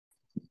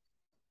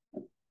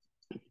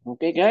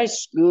Okay,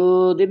 guys,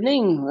 good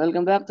evening.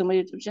 Welcome back to my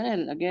YouTube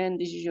channel. Again,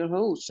 this is your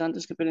host,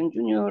 Santos Capelan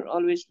Jr.,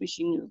 always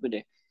wishing you a good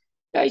day.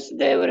 Guys,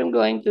 today what I'm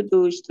going to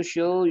do is to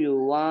show you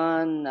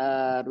one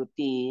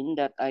routine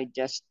that I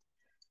just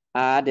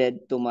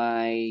added to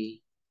my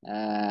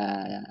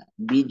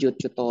video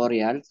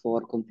tutorial for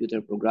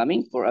computer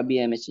programming for a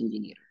BMS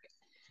engineer.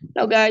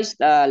 Now, guys,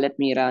 let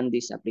me run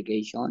this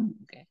application.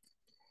 Okay.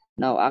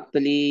 Now,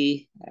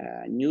 actually,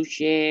 new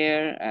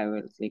share. I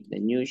will click the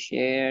new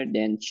share,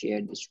 then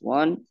share this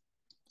one.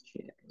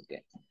 Share.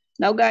 Okay.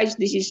 Now, guys,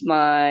 this is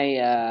my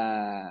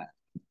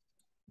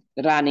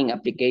running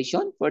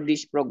application for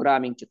this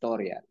programming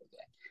tutorial.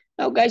 Okay.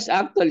 Now, guys,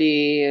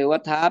 actually,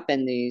 what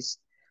happened is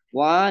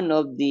one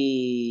of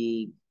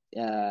the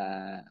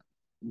uh,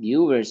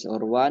 viewers or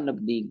one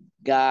of the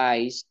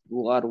guys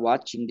who are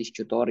watching this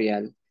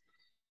tutorial,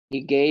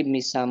 he gave me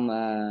some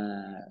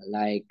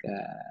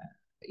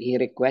he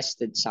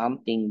requested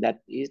something that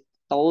it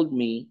told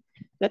me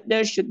that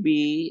there should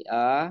be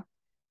a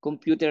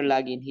computer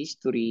login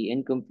history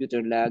and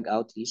computer log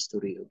out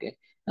history. Okay.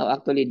 Now,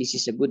 actually, this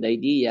is a good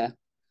idea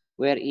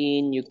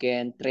wherein you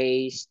can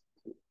trace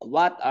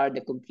what are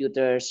the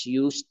computers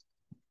used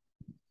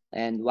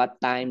and what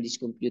time these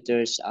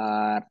computers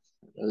are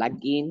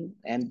logged in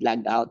and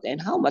logged out and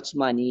how much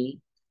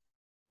money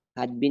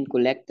had been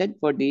collected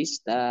for this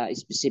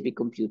specific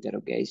computer.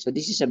 Okay, so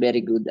this is a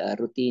very good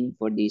routine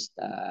for this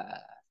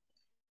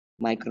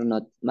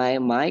Micronet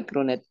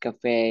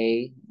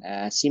Cafe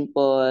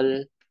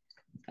simple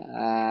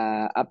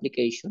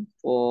application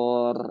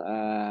for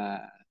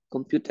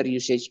computer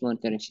usage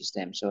monitoring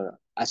system. So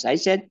as I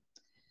said,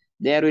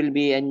 there will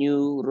be a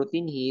new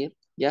routine here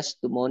just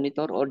to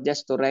monitor or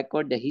just to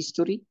record the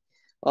history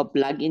of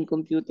login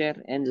computer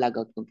and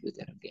logout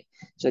computer. Okay,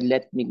 so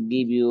let me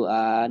give you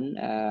a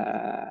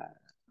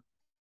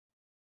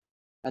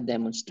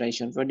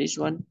demonstration for this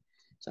one.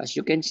 So as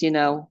you can see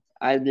now,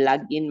 I'll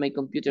log in my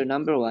computer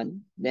number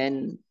one,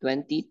 then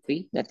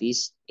 23, that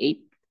is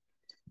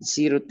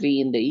 8:03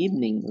 in the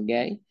evening,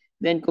 okay?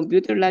 Then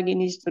computer login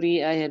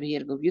history, I have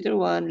here computer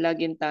one,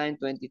 login time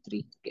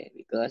 23, okay?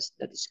 Because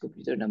that is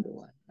computer number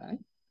one, right?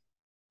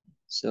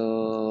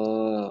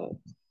 So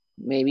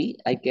maybe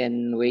I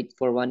can wait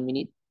for 1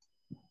 minute.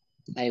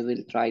 I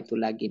will try to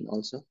log in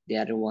also, the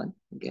other one,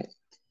 okay?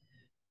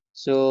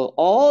 So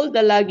all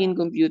the login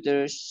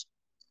computers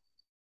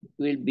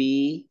will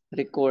be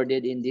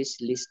recorded in this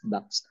list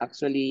box.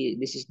 Actually,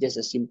 this is just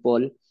a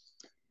simple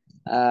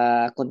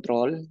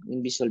control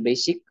in Visual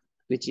Basic,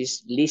 which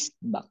is list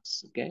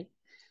box. Okay,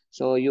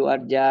 so we are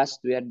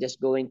just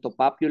going to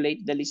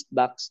populate the list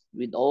box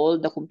with all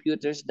the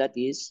computers that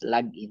is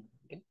logged in.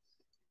 Okay,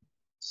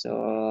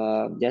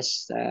 so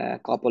just a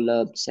couple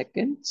of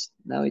seconds.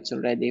 Now it's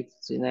already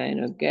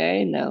 59.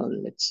 Okay, now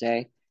let's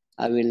say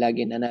I will log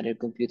in another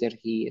computer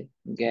here.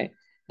 Okay,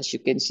 as you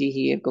can see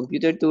here,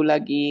 computer 2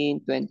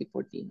 login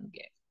 2014.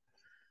 Okay.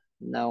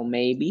 Now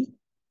maybe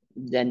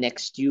the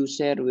next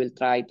user will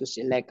try to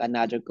select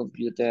another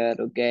computer.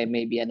 Okay,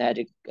 maybe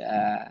another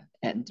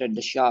enter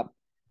the shop.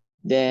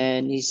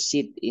 Then he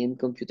sit in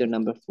computer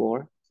number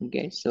 4.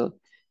 Okay, so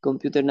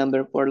computer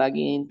number 4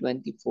 login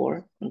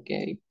 24.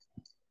 Okay,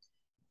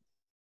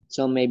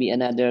 so maybe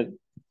another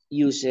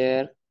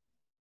user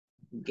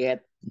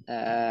get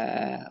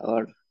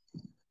or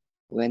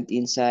went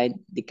inside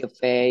the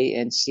cafe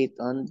and sit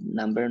on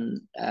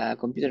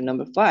computer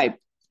number 5.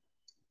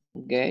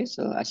 Okay,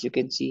 so as you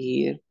can see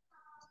here,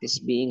 it's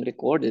being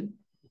recorded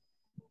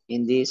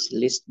in this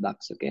list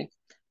box. Okay,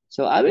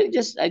 so I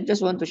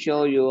just want to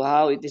show you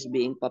how it is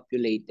being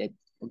populated.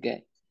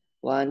 Okay,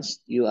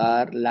 once you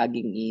are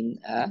logging in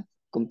a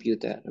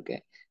computer.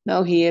 Okay,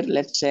 now here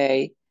let's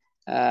say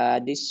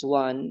this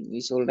one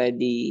is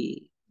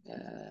already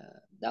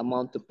the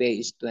amount to pay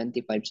is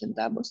 25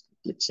 centavos.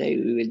 Let's say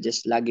we will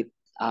just log it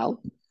out.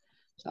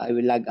 So I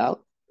will log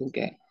out.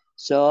 Okay,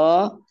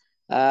 so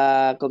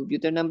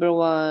computer number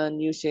one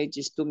usage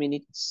is 2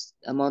 minutes.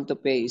 Amount to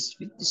pay is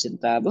 50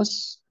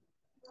 centavos.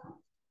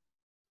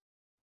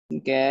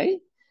 Okay,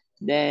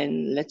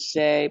 then let's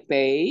say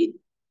paid.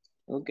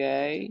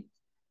 Okay,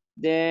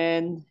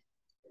 then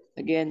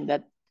again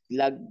that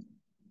log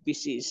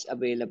PC is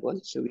available,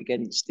 so we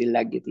can still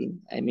log it in.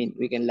 I mean,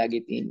 we can log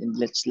it in, and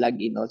let's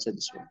log in also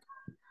this one.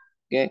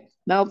 Okay,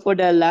 now for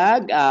the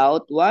log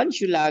out, once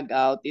you log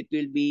out, it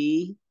will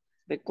be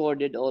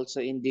recorded also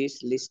in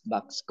this list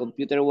box.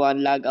 Computer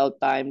one log out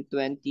time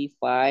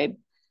 25,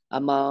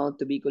 amount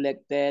to be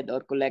collected or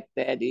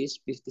collected is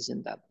 50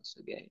 centavos.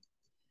 Okay,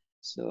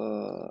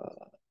 so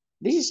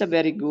this is a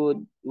very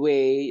good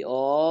way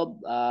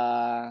of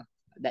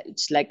that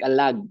it's like a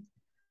log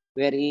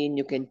wherein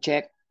you can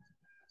check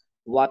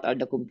what are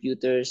the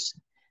computers,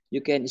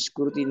 you can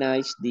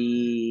scrutinize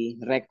the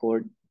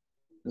record.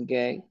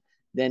 Okay,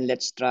 then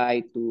let's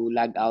try to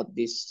log out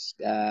this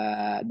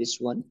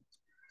one.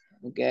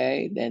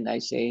 Okay, then I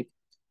say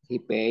he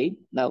paid.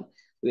 Now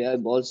we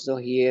have also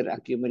here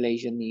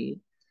accumulation here.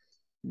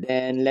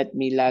 Then let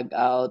me log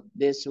out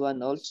this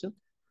one also.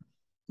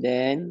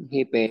 Then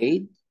he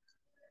paid.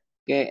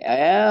 Okay,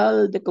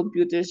 all the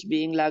computers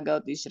being logged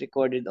out is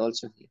recorded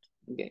also here.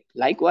 Okay,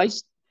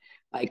 likewise,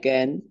 I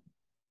can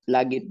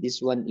log it this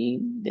one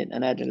in, then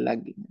another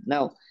login.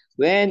 Now,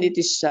 when it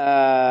is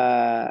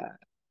there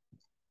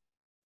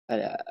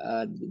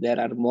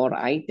are more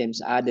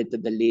items added to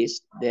the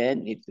list,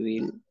 then it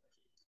will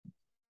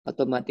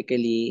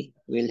automatically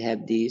will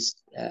have this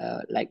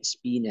like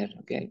spinner.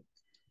 Okay.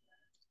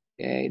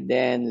 Okay,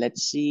 then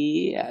let's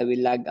see. I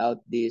will log out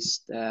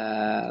this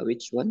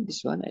which one? This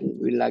one. I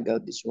will log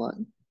out this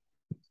one.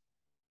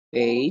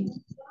 Paid.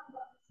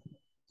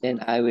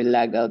 Then I will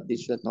log out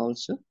this one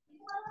also.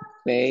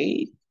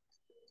 Paid.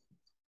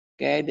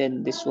 Okay,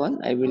 then this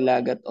one I will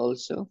log out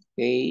also.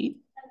 Paid.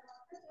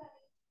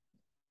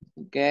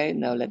 Okay,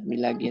 now let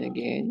me log in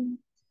again.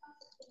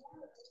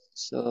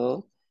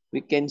 So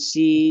we can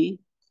see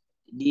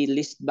the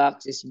list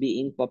box is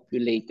being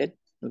populated.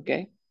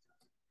 Okay.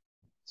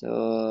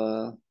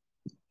 So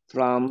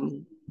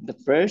from the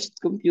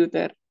first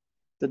computer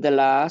to the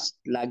last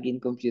login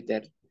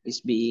computer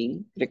is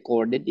being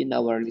recorded in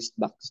our list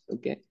box.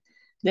 Okay.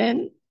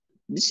 Then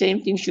the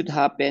same thing should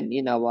happen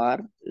in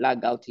our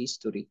logout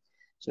history.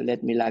 So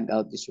let me log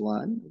out this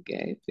one.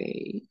 Okay.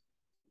 Pay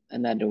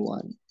another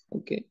one.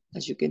 Okay.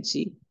 As you can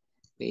see,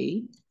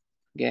 pay.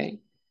 Okay.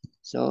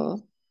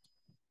 So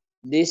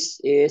this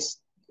is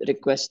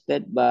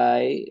requested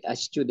by a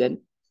student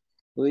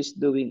who is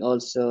doing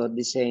also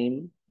the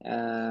same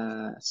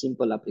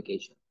simple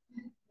application.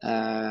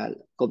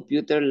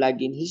 Computer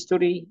login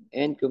history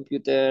and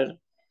computer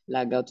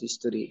logout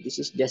history. This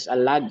is just a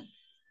log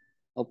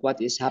of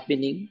what is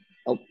happening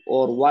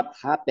or what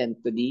happened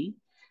to the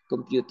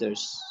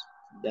computers.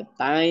 The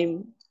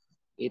time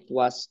it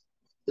was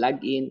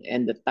logged in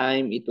and the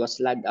time it was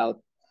logged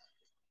out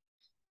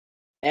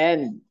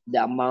and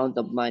the amount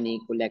of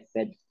money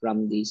collected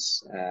from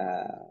this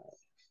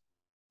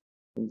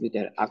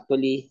computer.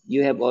 Actually,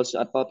 you have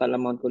also a total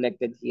amount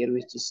collected here,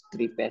 which is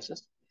 3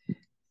 pesos.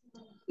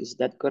 Is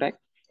that correct?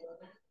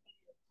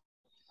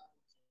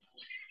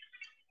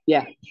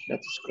 Yeah, that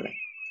is correct.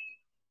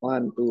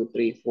 1, 2,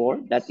 3, 4.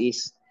 That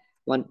is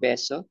 1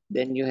 peso.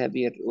 Then you have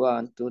here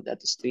 1, 2.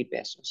 That is 3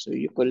 pesos. So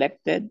you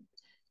collected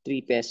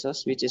 3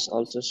 pesos, which is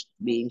also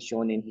being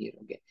shown in here.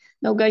 Okay.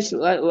 Now, guys,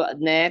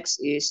 next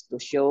is to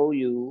show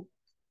you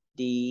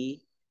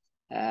the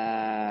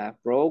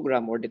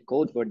program or the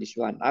code for this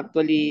one.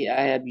 Actually,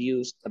 I have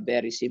used a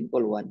very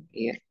simple one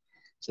here.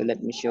 So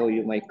let me show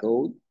you my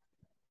code.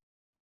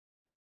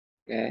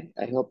 Okay,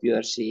 I hope you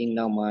are seeing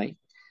now my.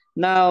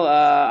 Now,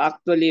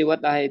 actually,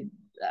 what I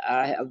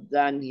have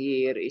done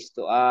here is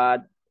to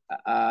add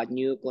a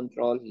new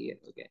control here.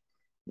 Okay.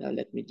 Now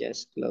let me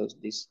just close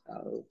this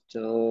out.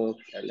 So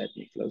let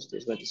me close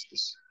this. What is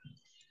this?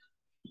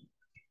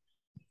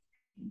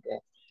 Okay.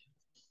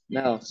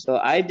 Now, so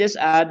I just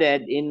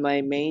added in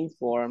my main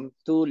form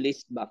 2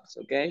 list box.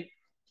 Okay.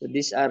 So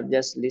these are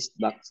just list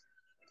box.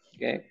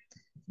 Okay.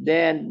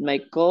 Then my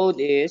code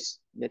is.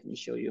 Let me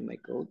show you my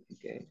code.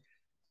 Okay.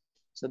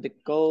 So the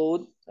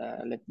code,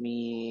 let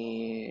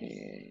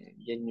me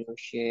genuine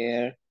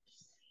share.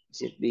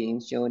 Is it being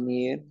shown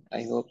here?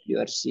 I hope you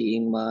are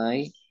seeing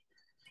my,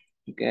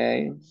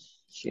 okay,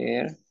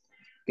 share.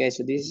 Okay,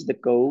 so this is the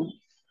code.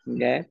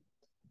 Okay,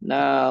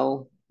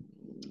 now,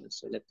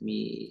 so let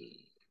me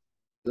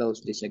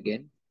close this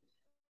again.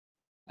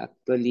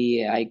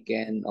 Actually, I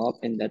can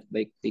open that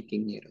by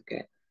clicking here.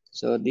 Okay,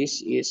 so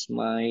this is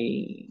my,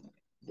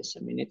 just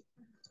a minute.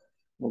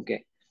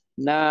 Okay,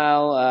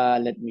 now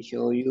let me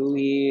show you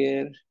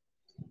here.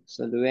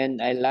 So when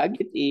I log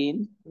it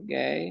in,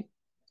 okay.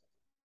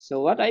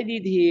 So what I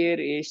did here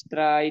is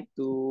try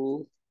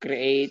to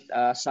create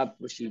a sub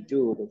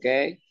procedure,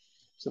 okay.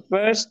 So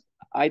first,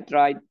 I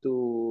tried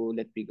to,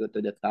 let me go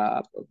to the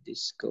top of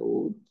this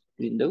code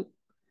window.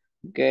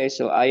 Okay,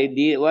 so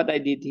what I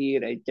did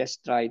here, I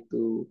just tried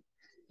to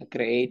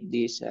create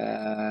these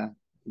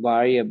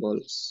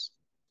variables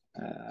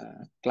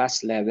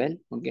class level,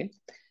 okay.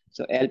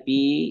 So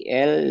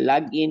LPL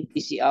login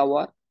PC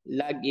hour,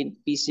 login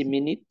PC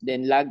minute,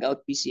 then log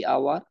out PC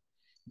hour,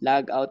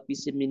 log out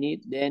PC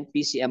minute, then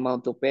PC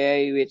amount to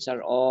pay, which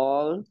are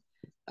all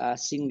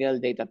single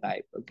data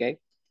type. Okay.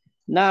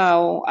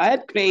 Now I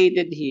have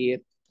created here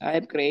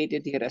a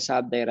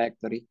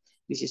subdirectory.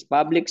 This is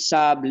public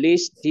sub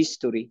list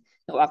history.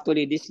 Now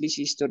actually this list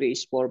history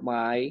is for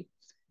my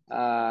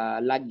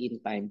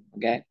login time.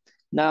 Okay.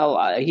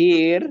 Now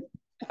here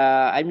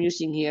I'm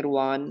using here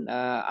one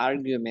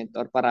argument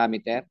or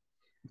parameter.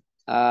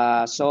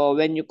 So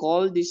when you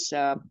call this,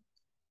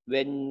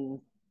 when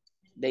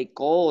they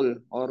call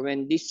or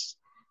when this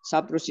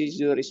sub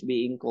procedure is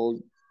being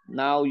called,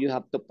 now you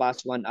have to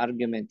pass one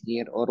argument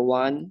here or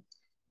one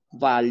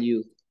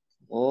value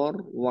or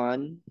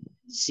one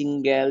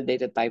single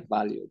data type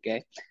value.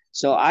 Okay,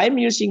 so I'm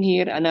using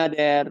here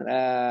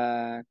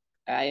another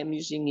I am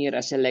using here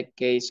a select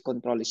case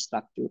control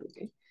structure.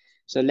 Okay,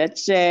 so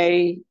let's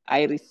say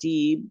I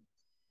receive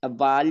a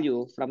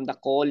value from the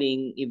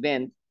calling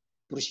event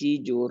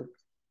procedure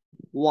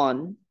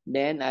 1,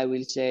 then I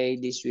will say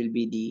this will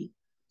be the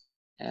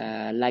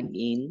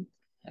login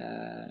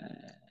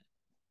uh,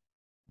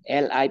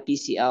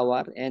 LIPC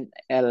hour and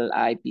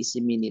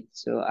LIPC minute.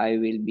 So I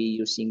will be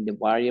using the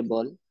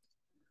variable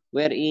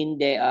wherein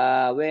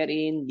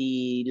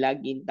the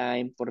login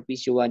time for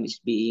PC1 is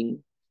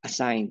being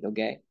assigned.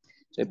 Okay,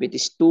 so if it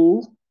is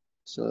 2,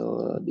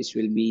 so this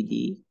will be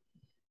the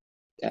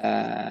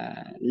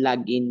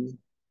login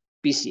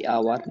PC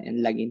hour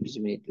and login PC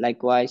minute.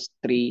 Likewise,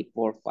 3,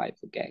 4, 5.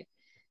 Okay,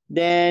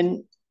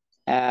 then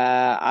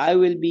I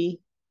will be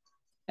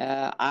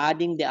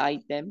adding the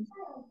item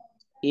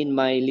in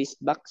my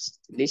list box.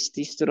 List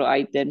history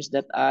items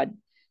that add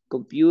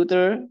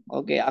computer.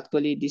 Okay,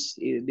 actually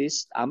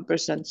this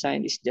ampersand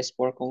sign is just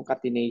for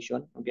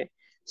concatenation. Okay,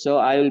 so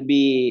I will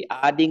be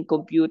adding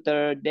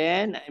computer,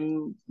 then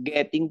I'm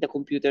getting the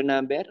computer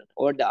number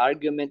or the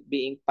argument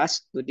being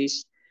passed to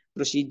this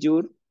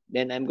procedure,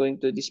 then I'm going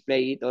to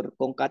display it or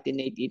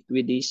concatenate it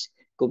with this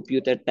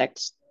computer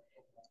text,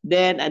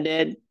 then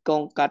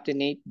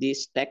concatenate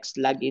this text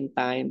login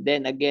time,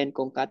 then again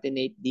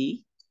concatenate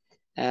the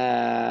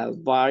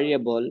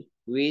variable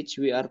which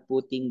we are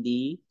putting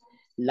the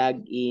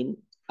login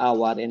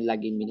hour and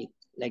login minute,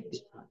 like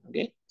this one.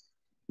 Okay,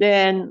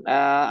 then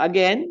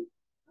again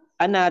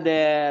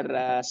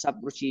another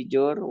sub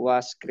procedure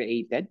was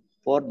created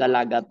for the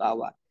logout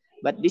hour,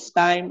 but this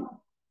time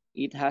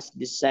it has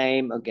the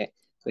same. Okay,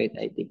 wait,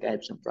 I think I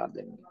have some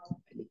problem.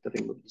 I need to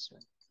remove this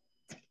one.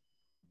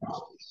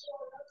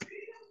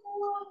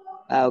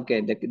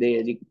 Okay,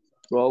 the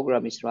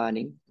program is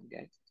running.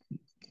 Okay,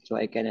 so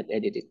I cannot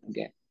edit it.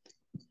 Okay,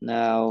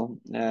 now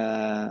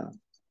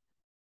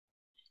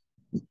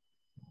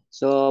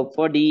so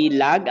for the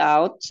log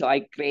out, so I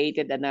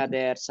created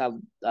another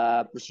sub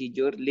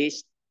procedure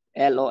list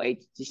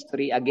LOH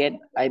history. Again,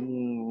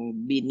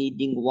 I'm be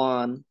needing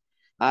one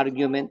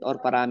argument or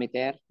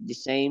parameter, the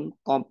same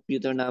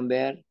computer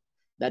number.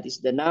 That is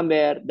the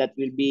number that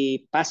will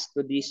be passed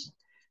to this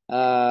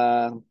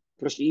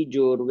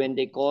procedure when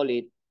they call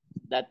it.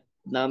 That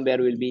number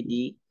will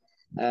be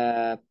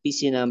the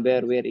PC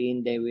number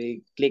wherein they will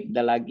click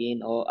the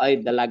login or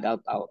the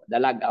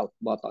logout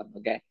button.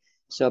 Okay.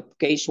 So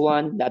case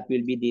one, that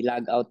will be the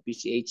logout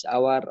PCH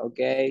hour.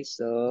 Okay,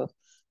 so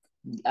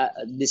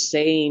the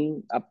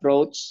same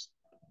approach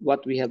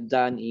what we have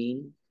done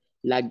in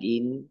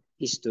login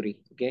history.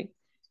 Okay,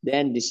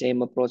 then the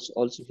same approach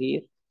also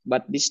here,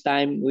 but this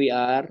time we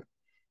are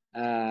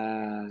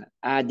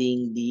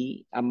adding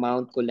the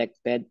amount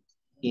collected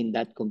in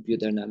that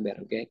computer number.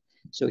 Okay,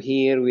 so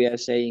here we are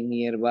saying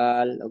here,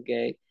 well,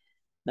 okay,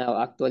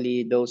 now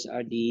actually those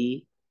are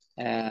the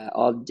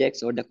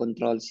objects or the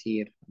controls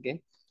here. Okay.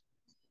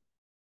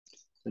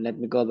 So let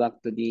me go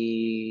back to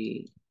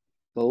the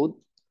code.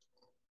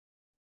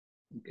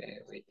 Okay,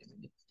 wait a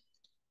minute.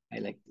 I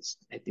like this.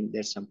 I think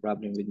there's some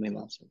problem with my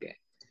mouse. Okay.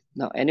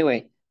 Now,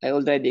 anyway, I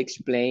already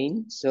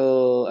explained.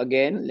 So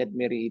again, let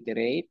me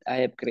reiterate. I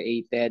have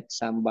created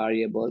some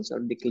variables or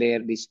declare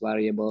these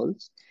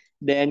variables.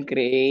 Then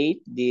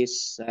create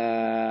this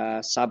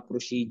sub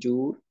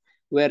procedure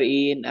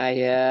wherein I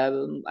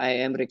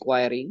am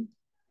requiring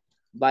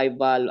by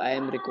val I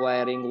am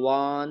requiring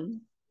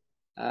one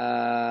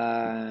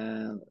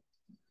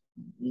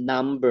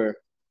number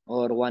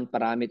or one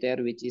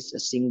parameter which is a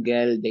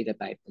single data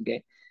type.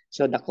 Okay,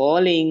 so the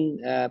calling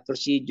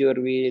procedure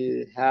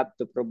will have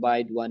to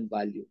provide one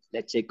value.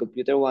 Let's say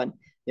computer one,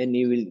 then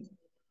you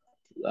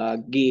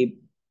will give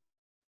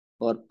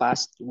or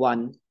pass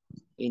one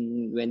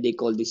in when they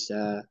call this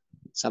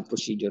sub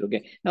procedure.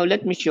 Okay, now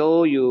let me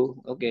show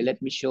you. Okay,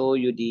 let me show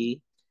you the,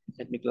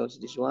 let me close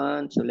this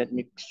one. So let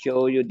me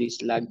show you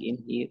this login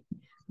here.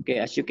 Okay,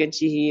 as you can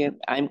see here,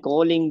 I'm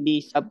calling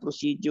the sub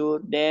procedure,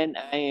 then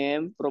I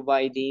am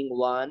providing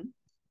one.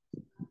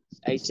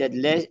 I said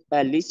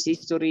list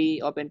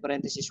history open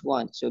parenthesis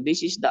one. So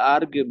this is the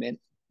argument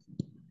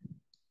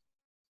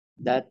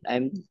that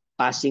I'm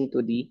passing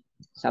to the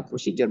sub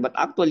procedure. But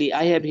actually,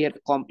 I have here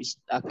comp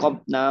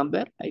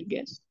number, I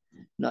guess.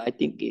 No, I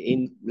think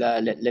in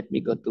let me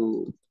go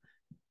to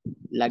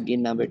login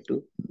number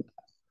 2.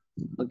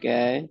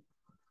 Okay.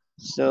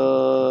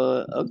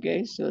 So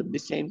okay, so the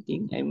same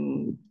thing.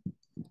 I'm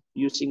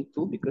using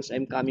 2 because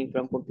I'm coming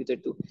from computer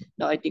 2.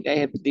 Now I think I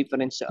have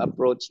different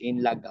approach in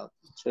logout.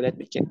 So let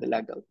me check the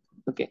logout.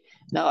 Okay.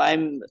 Now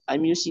I'm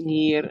using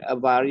here a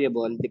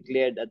variable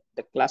declared at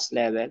the class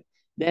level.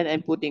 Then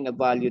I'm putting a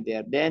value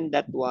there. Then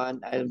that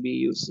one I'll be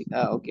using.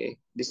 Okay,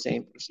 the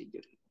same procedure.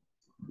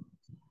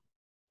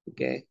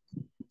 Okay,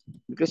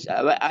 because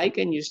I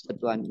can use that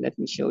one. Let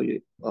me show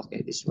you.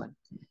 Okay, this one.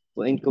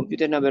 So in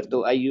computer number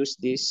 2, I use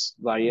this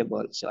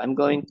variable. So I'm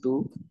going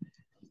to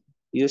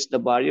use the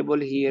variable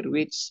here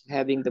which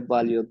having the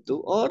value of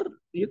 2, or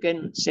you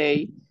can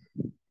say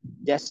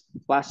just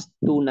pass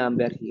 2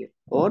 number here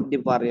or the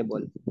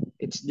variable.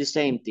 It's the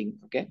same thing.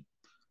 Okay.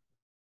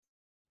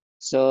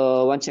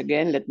 So once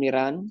again, let me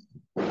run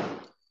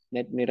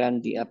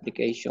the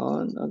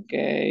application.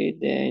 Okay,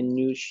 then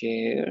you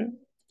share.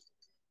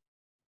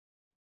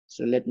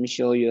 So let me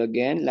show you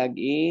again. Log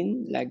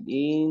in.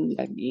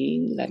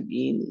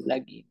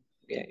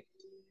 Okay.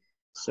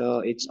 So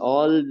it's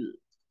all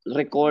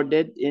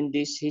recorded in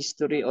this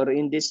history or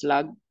in this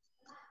log.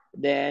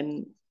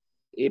 Then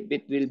if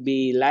it will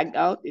be lag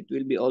out, it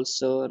will be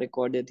also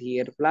recorded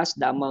here, plus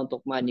the amount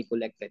of money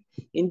collected.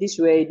 In this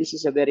way, this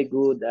is a very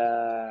good,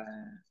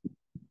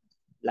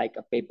 like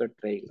a paper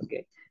trail.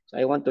 Okay. So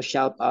I want to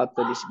shout out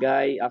to this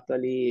guy.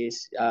 Actually,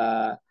 is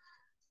uh,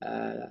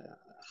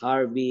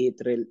 Harvey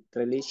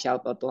Trellis.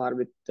 Shout out to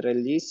Harvey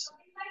Trellis,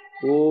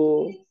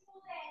 who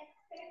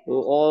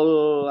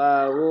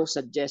who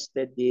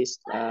suggested this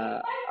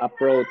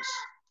approach.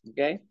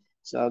 Okay.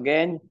 So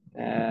again,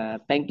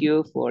 thank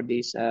you for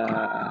this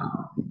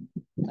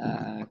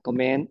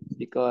comment,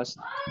 because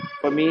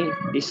for me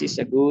this is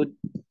a good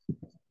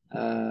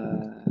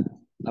uh,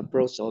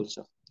 approach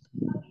also.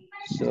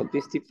 So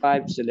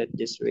 55, so let's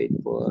just wait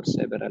for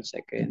several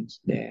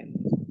seconds. Then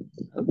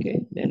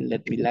okay, then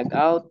let me log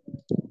out,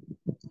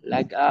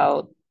 log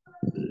out,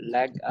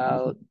 log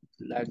out,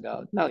 log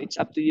out. Now it's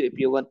up to you if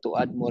you want to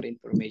add more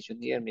information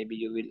here. Maybe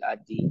you will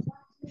add the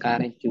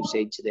current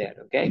usage there.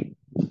 Okay.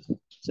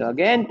 So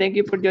again, thank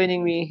you for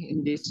joining me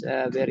in this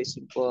very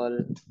simple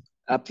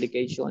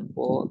application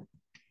for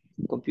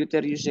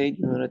computer usage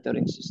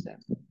monitoring system.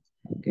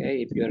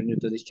 Okay, if you are new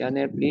to this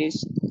channel,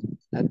 please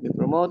help me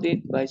promote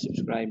it by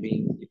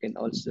subscribing. You can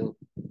also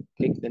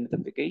click the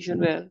notification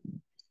bell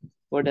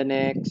for the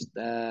next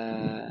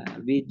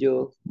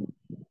video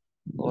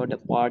or the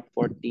part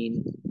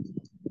 14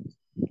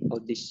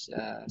 of this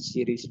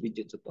series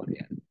video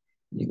tutorial.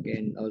 You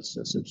can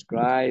also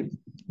subscribe.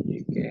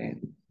 You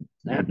can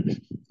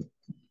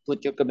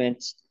put your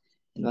comments.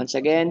 And once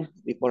again,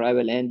 before I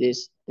will end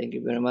this, thank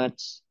you very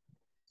much.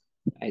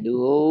 I do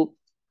hope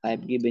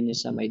I've given you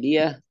some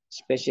idea,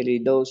 especially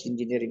those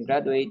engineering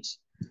graduates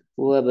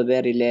who have a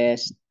very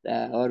less,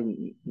 or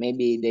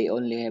maybe they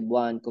only have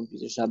one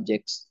computer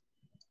subjects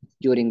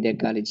during their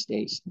college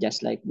days,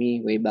 just like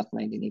me way back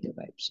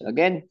 1985. So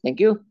again, thank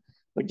you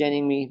for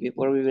joining me.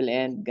 Before we will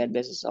end, God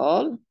bless us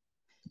all.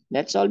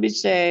 Let's all be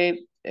safe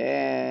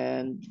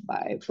and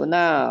bye for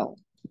now.